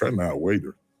leave. I was trying to outwait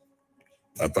her.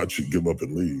 I thought she'd give up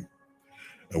and leave.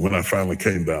 And when I finally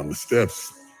came down the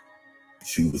steps,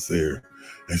 she was there.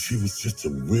 And she was just a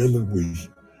willowy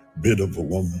bit of a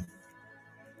woman.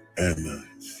 And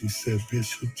she said,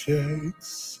 Bishop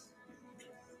Jakes,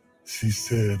 she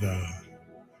said,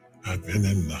 I've been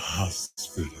in the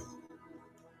hospital.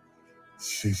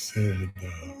 She said,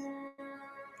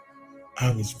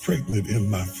 I was pregnant in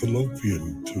my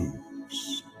fallopian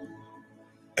tubes.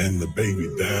 And the baby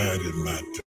died in my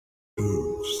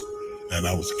tubes. And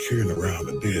I was carrying around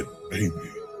a dead baby.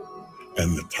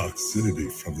 And the toxicity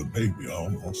from the baby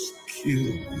almost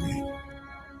killed me.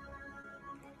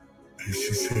 And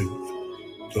she said,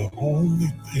 the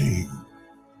only thing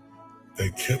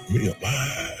that kept me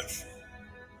alive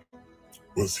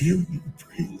was hearing you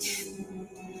preach.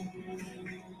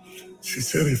 She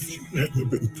said, if you hadn't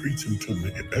been preaching to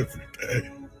me every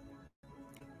day,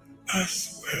 I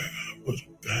swear I would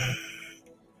have died.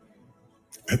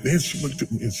 And then she looked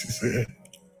at me and she said,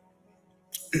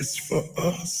 it's for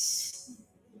us.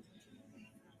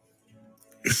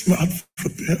 It's not for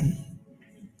them.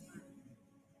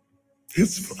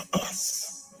 It's for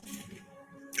us.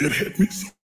 It hit me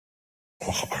so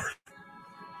hard.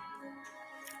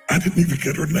 I didn't even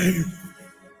get her name.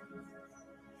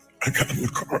 I got in the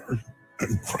car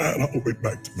and cried all the way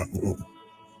back to my room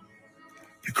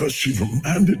because she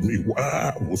reminded me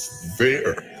why I was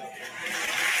there.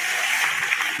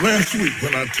 Last week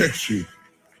when I text you,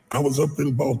 I was up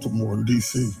in Baltimore in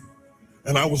D.C.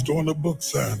 and I was doing a book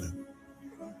signing.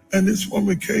 And this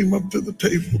woman came up to the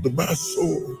table to buy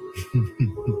sword.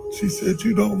 She said,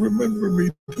 you don't remember me,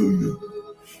 do you?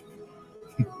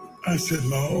 I said,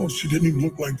 no, she didn't even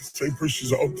look like the same person.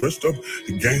 She's all dressed up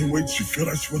and gained weight. She felt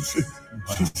like she was sick.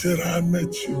 She said, I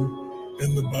met you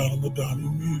in the bottom of Donnie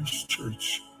Mears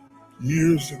Church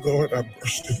years ago, and I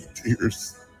burst into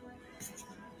tears.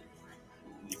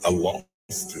 I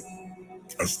lost it.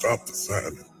 I stopped the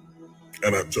signing,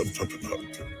 and I jumped up and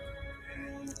hugged her.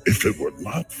 If it were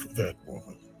not for that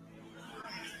woman.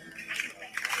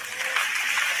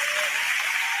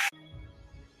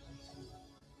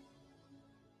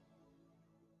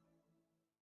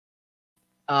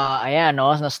 Ayan,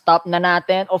 no? Na-stop na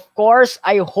natin. Of course,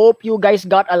 I hope you guys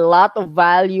got a lot of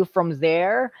value from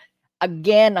there.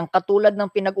 Again, ang katulad ng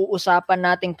pinag-uusapan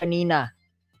natin kanina,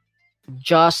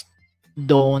 just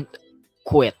don't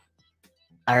quit.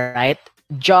 Alright?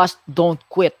 Just don't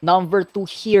quit. Number 2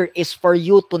 here is for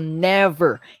you to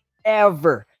never,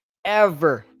 ever,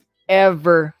 ever,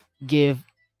 ever give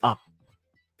up.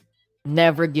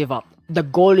 Never give up. The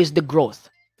goal is the growth.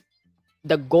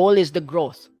 The goal is the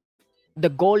growth. The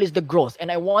goal is the growth.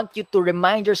 And I want you to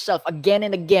remind yourself again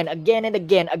and again, again and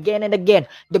again, again and again.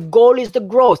 The goal is the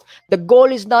growth. The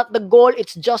goal is not the goal.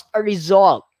 It's just a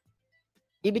result.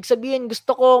 Ibig sabihin,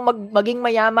 gusto ko maging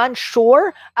mayaman.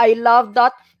 Sure, I love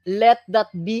that. Let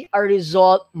that be a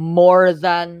result more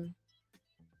than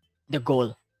the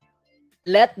goal.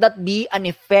 Let that be an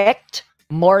effect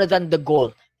more than the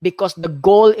goal. Because the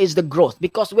goal is the growth.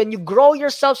 Because when you grow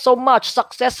yourself so much,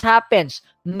 success happens.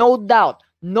 No doubt.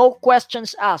 No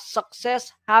questions asked.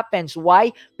 Success happens.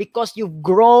 Why? Because you've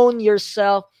grown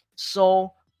yourself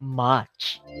so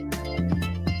much.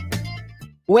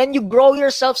 When you grow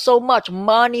yourself so much,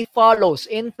 money follows,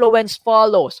 influence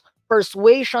follows,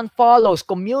 persuasion follows,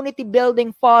 community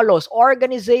building follows,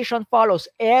 organization follows,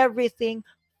 everything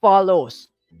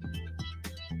follows.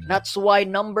 That's why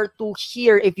number 2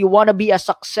 here, if you want to be a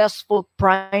successful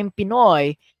prime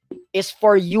Pinoy, is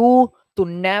for you to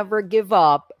never give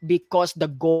up, because the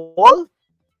goal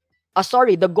is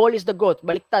the growth.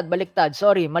 Baliktad.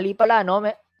 Sorry, mali pala, no?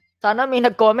 Sana may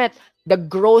nag-comment. The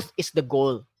growth is the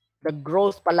goal. The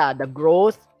growth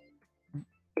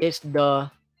is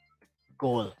the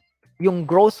goal. Yung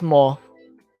growth mo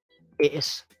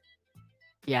is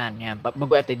yan.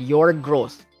 Mag-added your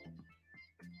growth.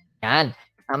 Yan.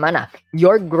 Tama na.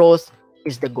 Your growth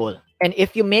is the goal. And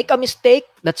if you make a mistake,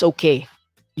 that's okay.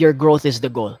 Your growth is the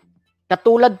goal.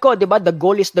 Katulad ko, di ba? The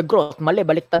goal is the growth. Mali,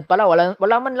 baliktad pala.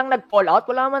 Wala man lang nag-call out.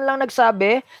 Wala man lang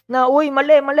nagsabi na, uy,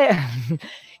 mali.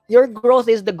 Your growth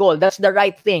is the goal. That's the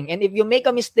right thing. And if you make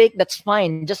a mistake, that's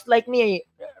fine. Just like me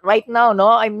right now, no?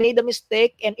 I made a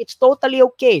mistake and it's totally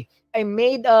okay. I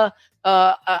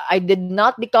did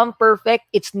not become perfect.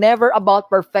 It's never about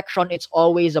perfection. It's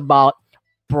always about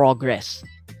progress.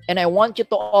 And I want you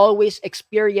to always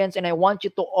experience, and I want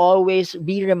you to always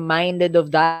be reminded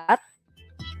of that.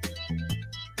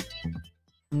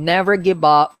 Never give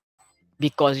up,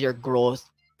 because your growth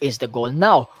is the goal.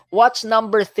 Now, what's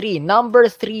number 3? Number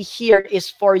 3 here is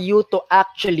for you to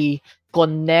actually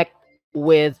connect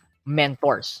with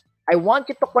mentors. I want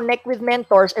you to connect with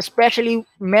mentors, especially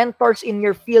mentors in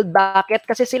your field. Bakit?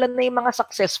 Kasi sila na yung mga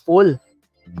successful.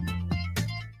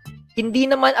 Hindi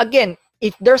naman, again,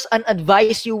 if there's an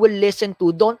advice you will listen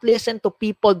to, don't listen to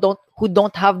people who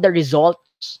don't have the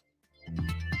results.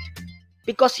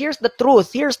 Because here's the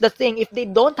truth. Here's the thing. If they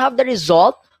don't have the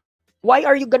result, why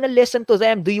are you gonna listen to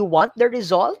them? Do you want the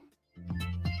result?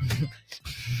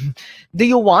 Do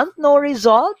you want no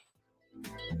result?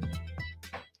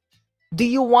 Do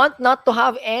you want not to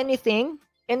have anything?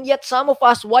 And yet some of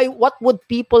us, what would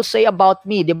people say about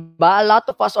me? Diba? A lot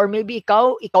of us, or maybe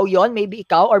ikaw yon, maybe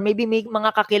ikaw, or maybe may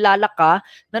mga kakilala ka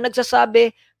na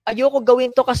nagsasabi, ayoko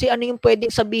gawin to kasi ano yung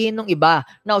pwedeng sabihin ng iba.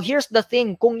 Now, here's the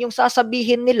thing. Kung yung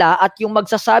sasabihin nila at yung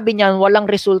magsasabi niyan walang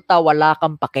resulta, wala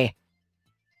kang pake.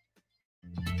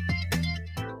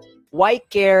 Why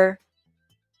care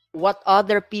what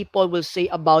other people will say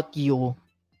about you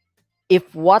if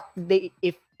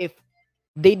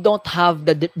they don't have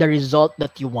the result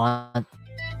that you want?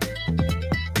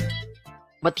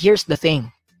 But here's the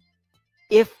thing.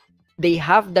 If they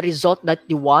have the result that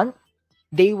you want,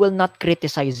 they will not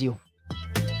criticize you.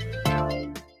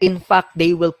 In fact,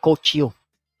 they will coach you.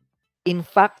 In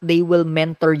fact, they will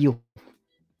mentor you.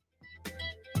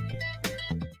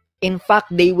 In fact,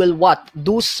 they will what?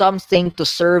 Do something to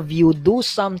serve you, do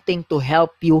something to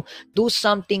help you, do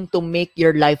something to make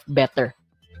your life better.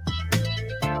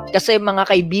 Kasi mga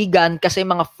kaibigan, kasi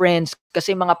mga friends,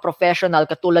 kasi mga professional,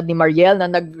 katulad ni Mariel na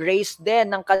nag-raise din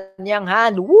ng kanyang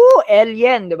hand. Woo!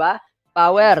 Alien, di ba?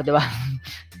 Power, di ba?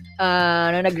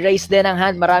 Na nag-raise din ng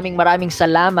hand. Maraming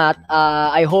salamat.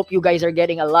 I hope you guys are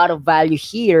getting a lot of value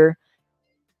here.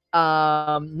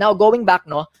 Now, going back,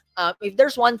 no? If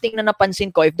there's one thing na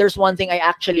napansin ko, if there's one thing I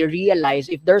actually realize,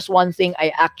 if there's one thing I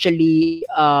actually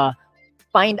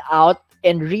find out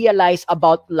and realize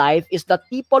about life, is that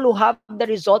people who have the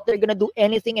result, they're gonna do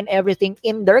anything and everything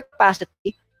in their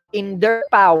capacity, in their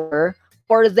power,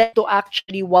 for them to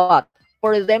actually what?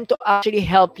 For them to actually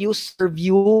help you, serve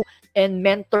you, and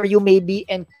mentor you maybe,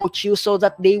 and coach you so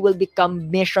that they will become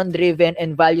mission-driven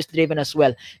and values-driven as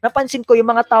well. Napansin ko, yung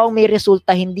mga taong may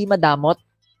resulta, hindi madamot.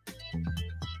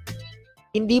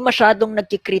 Hindi masyadong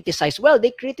nagki-criticize. Well,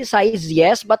 they criticize,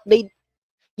 yes, but they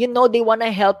want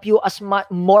to help you as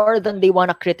more than they want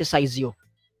to criticize you.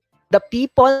 The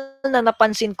people na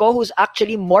napansin ko who's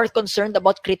actually more concerned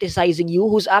about criticizing you,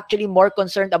 who's actually more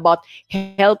concerned about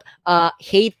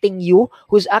hating you,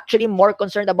 who's actually more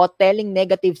concerned about telling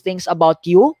negative things about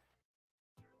you,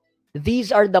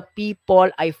 these are the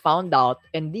people I found out,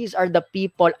 and these are the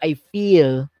people I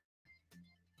feel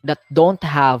that don't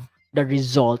have the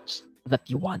results that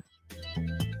you want.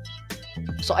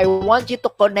 So I want you to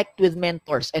connect with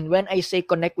mentors. And when I say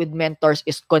connect with mentors,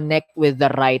 is connect with the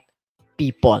right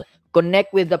people.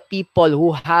 Connect with the people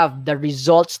who have the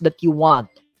results that you want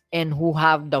and who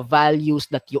have the values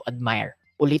that you admire.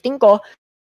 Ulitin ko,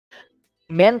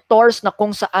 mentors na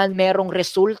kung saan merong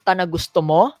resulta na gusto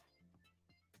mo,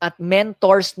 at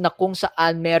mentors na kung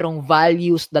saan merong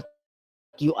values that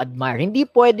you admire. Hindi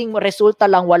pwedeng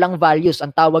resulta lang walang values.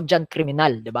 Ang tawag dyan,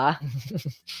 kriminal, di ba?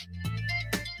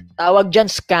 Tawag dyan,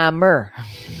 scammer.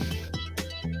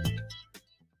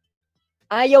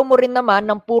 Ayaw mo rin naman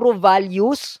ng puro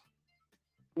values,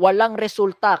 walang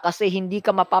resulta, kasi hindi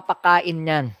ka mapapakain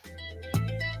yan.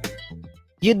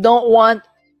 You don't want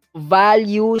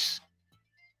values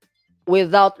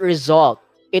without result.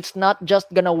 It's not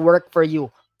just gonna work for you.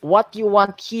 What you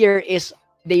want here is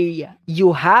they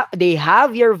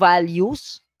have your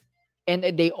values, and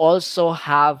they also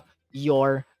have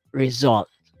your result.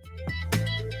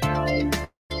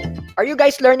 Are you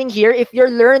guys learning here? If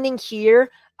you're learning here,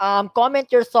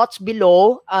 comment your thoughts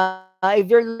below. If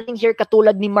you're learning here,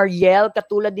 katulad ni Mariel,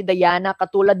 katulad ni Diana,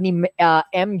 katulad ni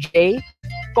MJ,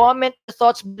 comment your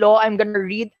thoughts below. I'm gonna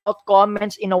read out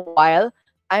comments in a while.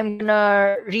 I'm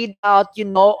gonna read out,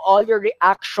 all your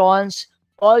reactions,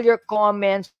 all your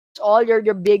comments, all your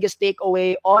biggest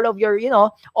takeaway, all of your,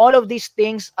 all of these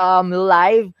things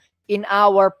live in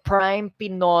our Prime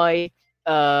Pinoy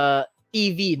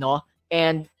TV, no?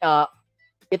 And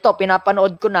ito,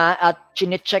 pinapanood ko na at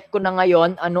chine-check ko na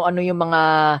ngayon ano-ano yung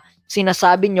mga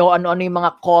sinasabi nyo, ano-ano yung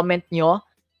mga comment nyo.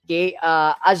 Okay?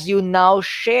 As you now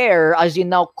share, as you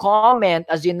now comment,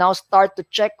 as you now start to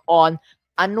check on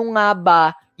ano nga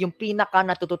ba yung pinaka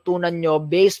natututunan nyo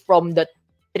based from the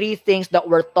 3 things that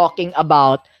we're talking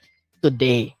about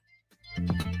today.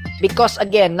 Because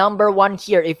again, number 1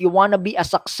 here, if you want to be a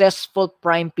successful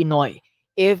Prime Pinoy,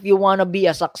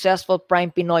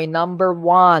 number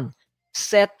 1,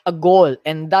 set a goal.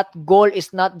 And that goal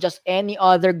is not just any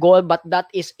other goal, but that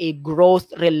is a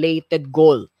growth-related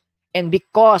goal. And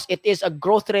because it is a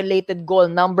growth-related goal,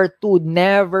 number 2,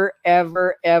 never,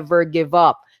 ever, ever give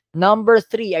up. Number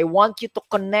 3, I want you to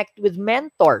connect with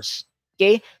mentors.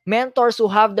 Okay? Mentors who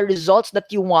have the results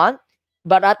that you want,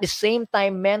 but at the same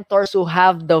time, mentors who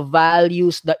have the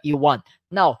values that you want.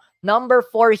 Now, number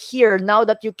 4 here, now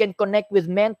that you can connect with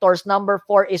mentors, number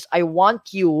 4 is I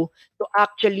want you to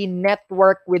actually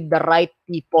network with the right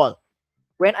people.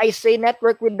 When I say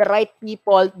network with the right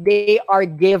people, they are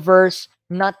givers,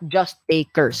 not just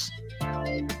takers.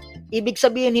 Ibig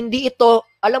sabihin, hindi ito,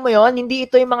 alam mo yon, hindi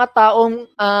ito yung mga taong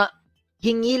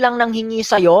hingi lang ng hingi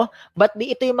sa'yo, but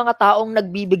ito yung mga taong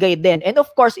nagbibigay din. And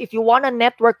of course, if you wanna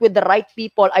network with the right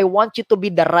people, I want you to be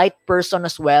the right person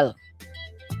as well.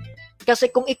 Kasi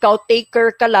kung ikaw,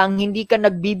 taker ka lang, hindi ka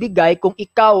nagbibigay, kung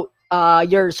ikaw,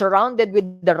 you're surrounded with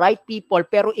the right people,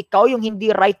 pero ikaw yung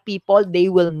hindi right people, they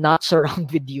will not surround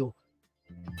with you.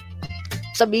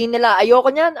 Sabihin nila, ayoko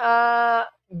niyan,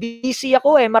 busy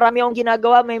ako marami akong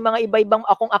ginagawa, may mga iba-ibang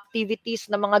akong activities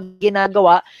na mga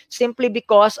ginagawa, simply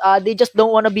because they just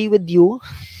don't wanna be with you.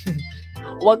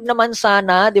 Wag naman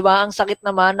sana, di ba? Ang sakit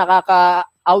naman,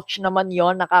 nakaka-ouch naman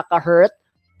yon, nakaka-hurt.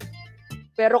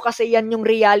 Pero kasi yan yung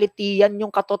reality, yan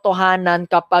yung katotohanan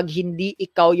kapag hindi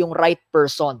ikaw yung right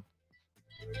person.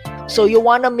 So you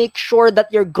wanna make sure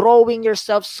that you're growing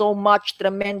yourself so much,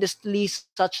 tremendously,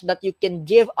 such that you can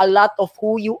give a lot of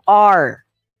who you are.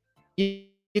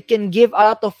 You can give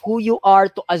a lot of who you are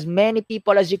to as many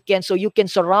people as you can, so you can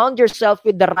surround yourself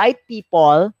with the right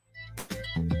people,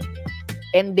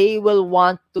 and they will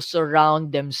want to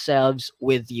surround themselves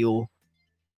with you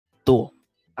too.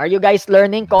 Are you guys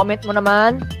learning? Comment mo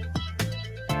naman.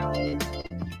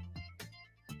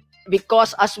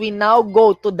 Because as we now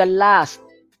go to the last,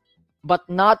 but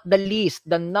not the least,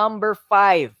 the number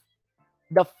 5,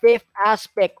 the 5th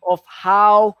aspect of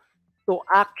how to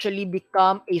actually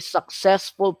become a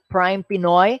successful Prime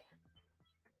Pinoy.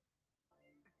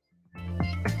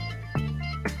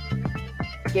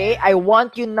 Okay, I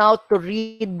want you now to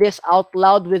read this out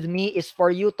loud with me, is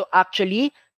for you to actually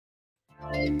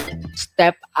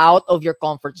step out of your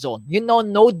comfort zone.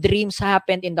 No dreams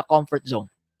happened in the comfort zone.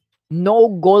 No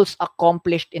goals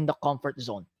accomplished in the comfort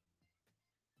zone.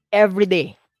 Every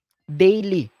day,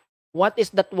 daily, what is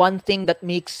that one thing that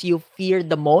makes you fear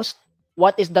the most?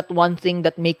 What is that one thing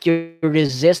that makes you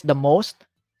resist the most?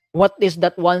 What is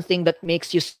that one thing that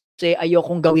makes you say,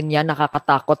 ayokong gawin yan,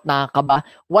 nakakatakot, nakakaba?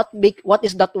 What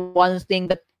is that one thing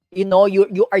that,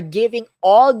 you are giving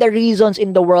all the reasons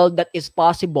in the world that is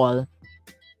possible?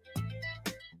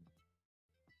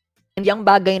 And yung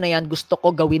bagay na yan, gusto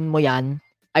ko gawin mo yan.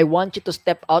 I want you to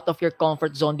step out of your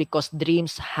comfort zone, because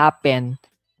dreams happen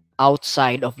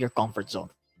outside of your comfort zone.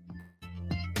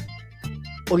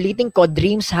 Ulitin ko,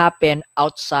 dreams happen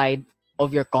outside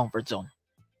of your comfort zone.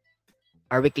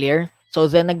 Are we clear? So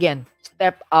then again,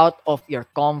 step out of your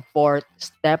comfort,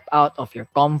 step out of your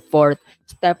comfort,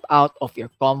 step out of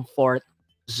your comfort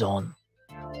zone.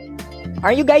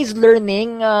 Are you guys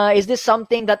learning? Is this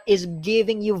something that is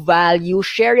giving you value?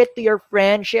 Share it to your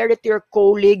friends, share it to your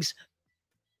colleagues,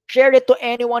 share it to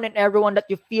anyone and everyone that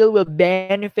you feel will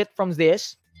benefit from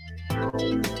this.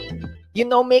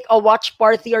 Make a watch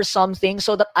party or something,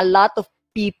 so that a lot of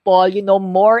people,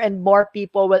 more and more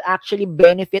people will actually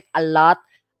benefit a lot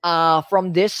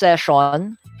from this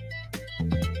session.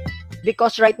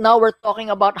 Because right now we're talking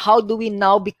about how do we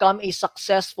now become a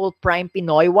successful Prime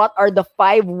Pinoy? What are the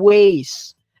 5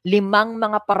 ways, 5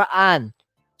 mga paraan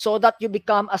so that you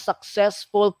become a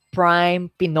successful Prime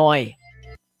Pinoy?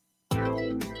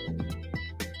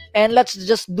 And let's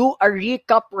just do a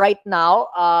recap right now.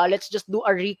 Let's just do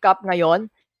a recap ngayon.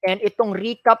 And itong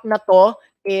recap na to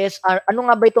is, ano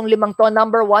nga ba itong 5 to?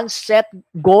 Number 1, set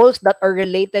goals that are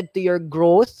related to your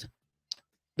growth.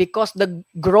 Because the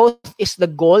growth is the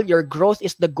goal. Your growth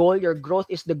is the goal. Your growth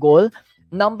is the goal.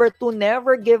 Number 2,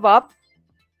 never give up.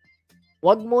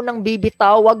 Wag mo nang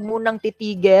bibitaw. Wag mo nang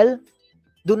titigil.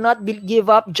 Do not give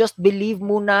up. Just believe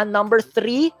muna. Number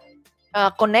 3,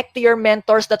 connect to your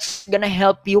mentors that's gonna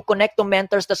help you. Connect to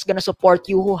mentors that's gonna support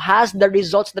you, who has the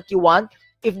results that you want.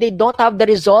 If they don't have the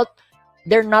result,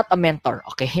 they're not a mentor.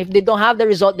 Okay? If they don't have the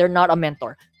result, they're not a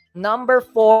mentor. Number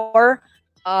 4,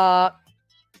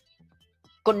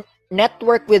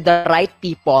 network with the right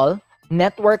people.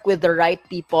 Network with the right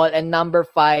people. And number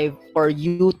 5, for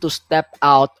you to step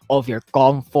out of your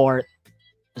comfort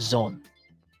zone.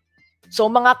 So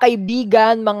mga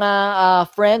kaibigan, mga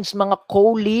friends, mga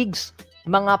colleagues,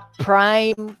 mga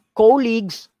prime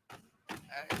colleagues,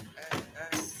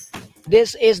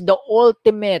 this is the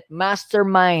ultimate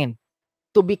mastermind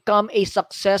to become a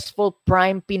successful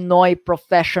Prime Pinoy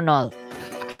professional.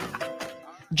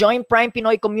 Join Prime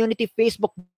Pinoy Community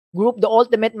Facebook group, the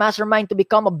ultimate mastermind to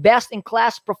become a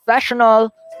best-in-class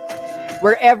professional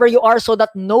wherever you are, so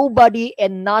that nobody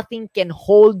and nothing can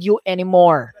hold you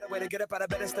anymore.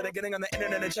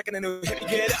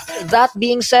 That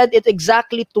being said, it's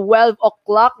exactly 12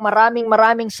 o'clock.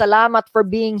 Maraming salamat for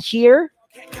being here.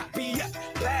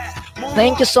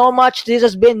 Thank you so much. This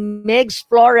has been Migs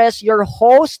Flores, your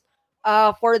host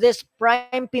for this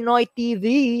Prime Pinoy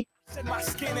TV.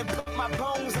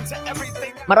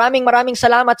 Maraming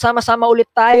salamat. Sama-sama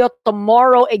ulit tayo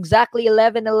tomorrow, exactly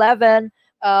 11:11.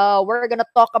 We're gonna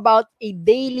talk about a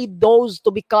daily dose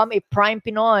to become a Prime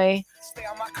Pinoy.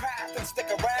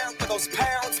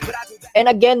 And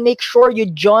again, make sure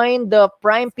you join the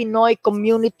Prime Pinoy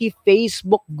Community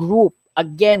Facebook group.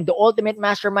 Again, the ultimate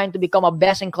mastermind to become a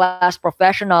best-in-class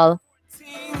professional.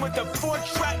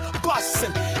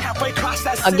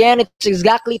 Again, it's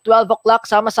exactly 12 o'clock.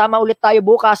 Sama-sama ulit tayo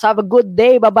bukas. Have a good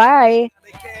day. Bye-bye.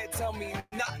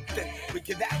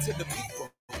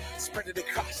 Spread it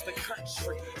across the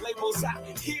country. Labels out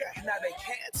here, now they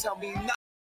can't tell me nothing.